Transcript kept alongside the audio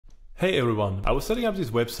Hey everyone, I was setting up this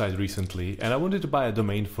website recently and I wanted to buy a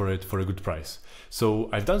domain for it for a good price. So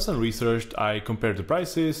I've done some research, I compared the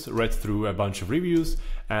prices, read through a bunch of reviews,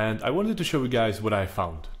 and I wanted to show you guys what I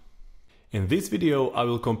found. In this video, I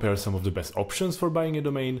will compare some of the best options for buying a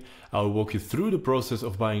domain, I'll walk you through the process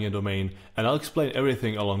of buying a domain, and I'll explain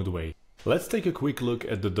everything along the way. Let's take a quick look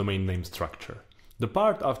at the domain name structure. The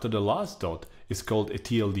part after the last dot is called a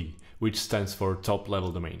TLD, which stands for top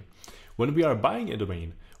level domain. When we are buying a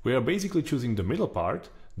domain, we are basically choosing the middle part,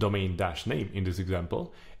 domain-name in this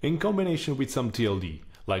example, in combination with some TLD,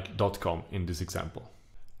 like .com in this example.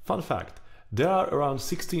 Fun fact, there are around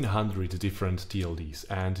 1600 different TLDs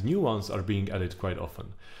and new ones are being added quite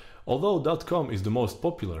often. Although .com is the most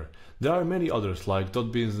popular, there are many others like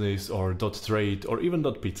 .business or .trade or even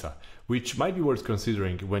 .pizza, which might be worth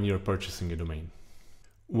considering when you're purchasing a domain.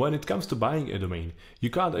 When it comes to buying a domain, you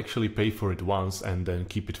can't actually pay for it once and then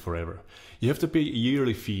keep it forever. You have to pay a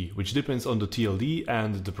yearly fee, which depends on the TLD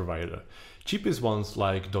and the provider. Cheapest ones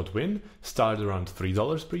like .win start around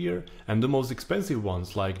 $3 per year, and the most expensive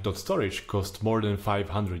ones like .storage cost more than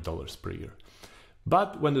 $500 per year.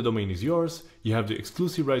 But when the domain is yours, you have the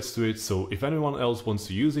exclusive rights to it, so if anyone else wants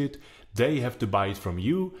to use it, they have to buy it from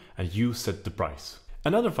you and you set the price.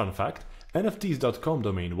 Another fun fact, NFTs.com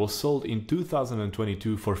domain was sold in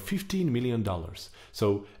 2022 for $15 million.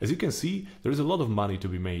 So as you can see, there is a lot of money to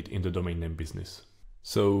be made in the domain name business.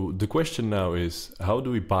 So the question now is, how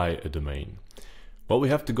do we buy a domain? Well, we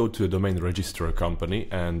have to go to a domain registrar company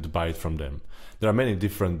and buy it from them. There are many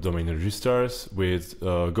different domain registrars, with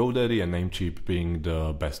GoDaddy and Namecheap being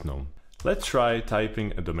the best known. Let's try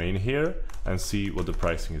typing a domain here and see what the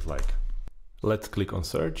pricing is like. Let's click on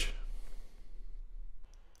search.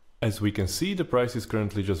 As we can see, the price is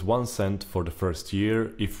currently just 1 cent for the first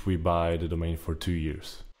year if we buy the domain for 2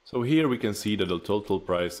 years. So here we can see that the total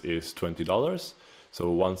price is $20,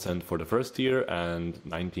 so 1 cent for the first year and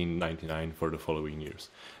 $19.99 for the following years.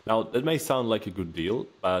 Now that may sound like a good deal,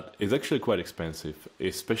 but it's actually quite expensive,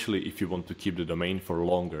 especially if you want to keep the domain for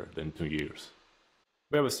longer than 2 years.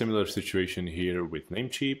 We have a similar situation here with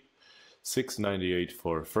Namecheap, $6.98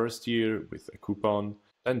 for first year with a coupon,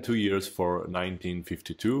 and 2 years for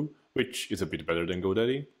 $19.52, which is a bit better than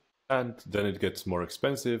GoDaddy. And then it gets more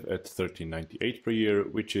expensive at $13.98 per year,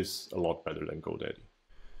 which is a lot better than GoDaddy.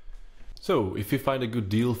 So if you find a good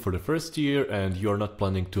deal for the first year and you're not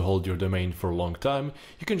planning to hold your domain for a long time,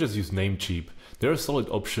 you can just use Namecheap. They're a solid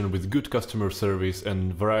option with good customer service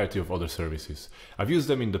and variety of other services. I've used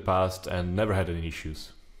them in the past and never had any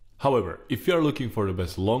issues. However, if you are looking for the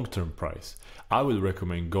best long-term price, I would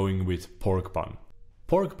recommend going with Porkbun.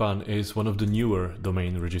 Porkbun is one of the newer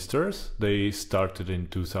domain registrars. They started in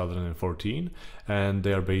 2014 and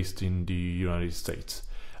they are based in the United States.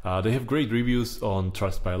 They have great reviews on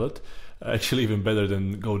Trustpilot, actually even better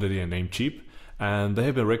than GoDaddy and Namecheap, and they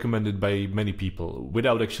have been recommended by many people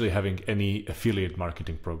without actually having any affiliate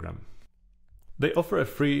marketing program. They offer a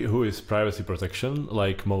free WHOIS privacy protection,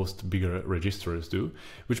 like most bigger registrars do,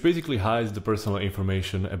 which basically hides the personal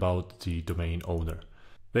information about the domain owner.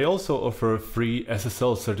 They also offer free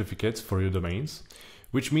SSL certificates for your domains,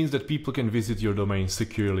 which means that people can visit your domain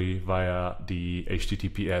securely via the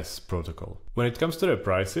HTTPS protocol. When it comes to their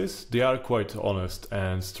prices, they are quite honest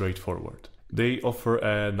and straightforward. They offer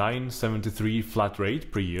a $9.73 flat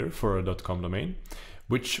rate per year for a .com domain,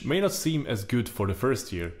 which may not seem as good for the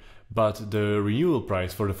first year, but the renewal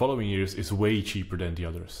price for the following years is way cheaper than the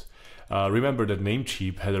others. Remember that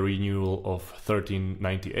Namecheap had a renewal of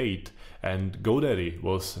 $13.98 and GoDaddy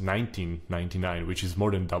was $19.99, which is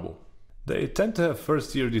more than double. They tend to have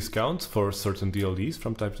first year discounts for certain TLDs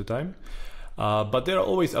from time to time, but they are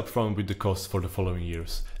always upfront with the costs for the following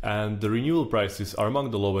years, and the renewal prices are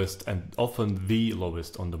among the lowest and often the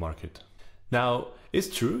lowest on the market. Now,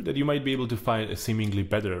 it's true that you might be able to find a seemingly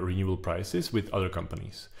better renewal prices with other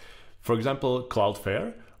companies. For example,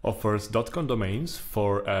 Cloudflare offers .com domains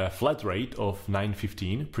for a flat rate of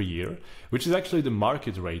 $9.15 per year, which is actually the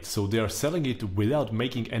market rate, so they are selling it without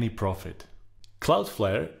making any profit.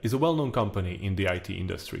 Cloudflare is a well-known company in the IT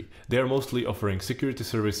industry. They are mostly offering security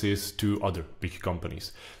services to other big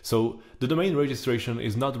companies, so the domain registration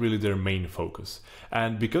is not really their main focus.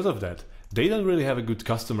 And because of that, they don't really have a good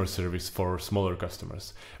customer service for smaller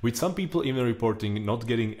customers, with some people even reporting not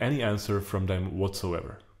getting any answer from them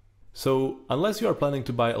whatsoever. So, unless you are planning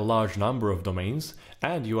to buy a large number of domains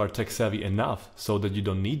and you are tech savvy enough so that you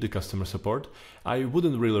don't need the customer support, I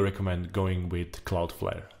wouldn't really recommend going with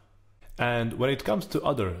Cloudflare. And when it comes to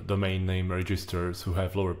other domain name registrars who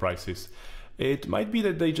have lower prices, It might be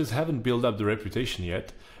that they just haven't built up the reputation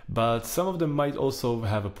yet, but some of them might also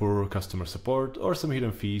have a poor customer support or some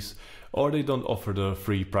hidden fees, or they don't offer the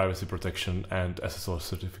free privacy protection and SSL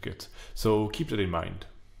certificate. So keep that in mind.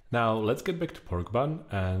 Now let's get back to Porkbun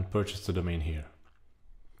and purchase the domain here.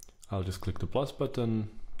 I'll just click the plus button,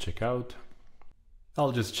 check out.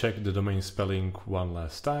 I'll just check the domain spelling one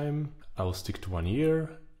last time. I'll stick to 1 year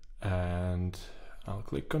and I'll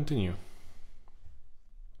click continue.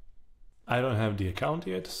 I don't have the account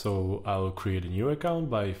yet, so I'll create a new account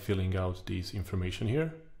by filling out this information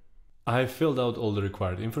here. I've filled out all the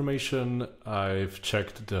required information. I've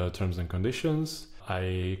checked the terms and conditions.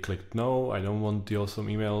 I clicked no, I don't want the awesome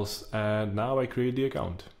emails, and now I create the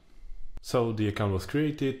account. So the account was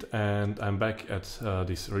created and I'm back at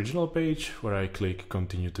this original page where I click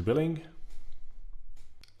continue to billing.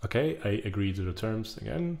 Okay, I agree to the terms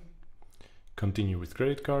again. Continue with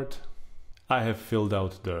credit card. I have filled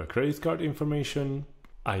out the credit card information.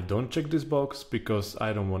 I don't check this box because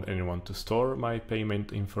I don't want anyone to store my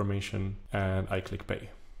payment information, and I click pay.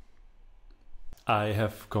 I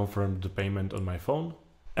have confirmed the payment on my phone,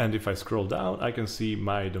 and if I scroll down I can see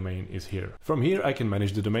my domain is here. From here I can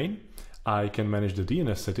manage the domain. I can manage the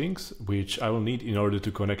DNS settings, which I will need in order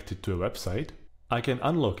to connect it to a website. I can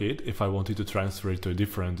unlock it if I wanted to transfer it to a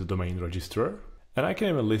different domain registrar, and I can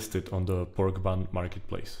even list it on the Porkbun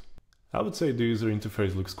marketplace. I would say the user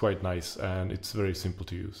interface looks quite nice and it's very simple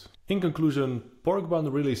to use. In conclusion,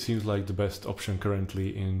 Porkbun really seems like the best option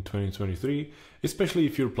currently in 2023, especially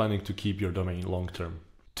if you're planning to keep your domain long term.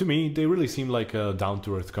 To me, they really seem like a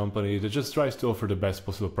down-to-earth company that just tries to offer the best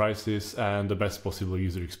possible prices and the best possible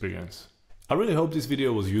user experience. I really hope this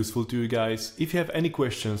video was useful to you guys. If you have any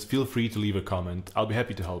questions, feel free to leave a comment. I'll be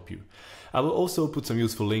happy to help you. I will also put some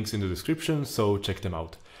useful links in the description, so check them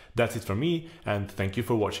out. That's it from me, and thank you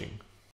for watching.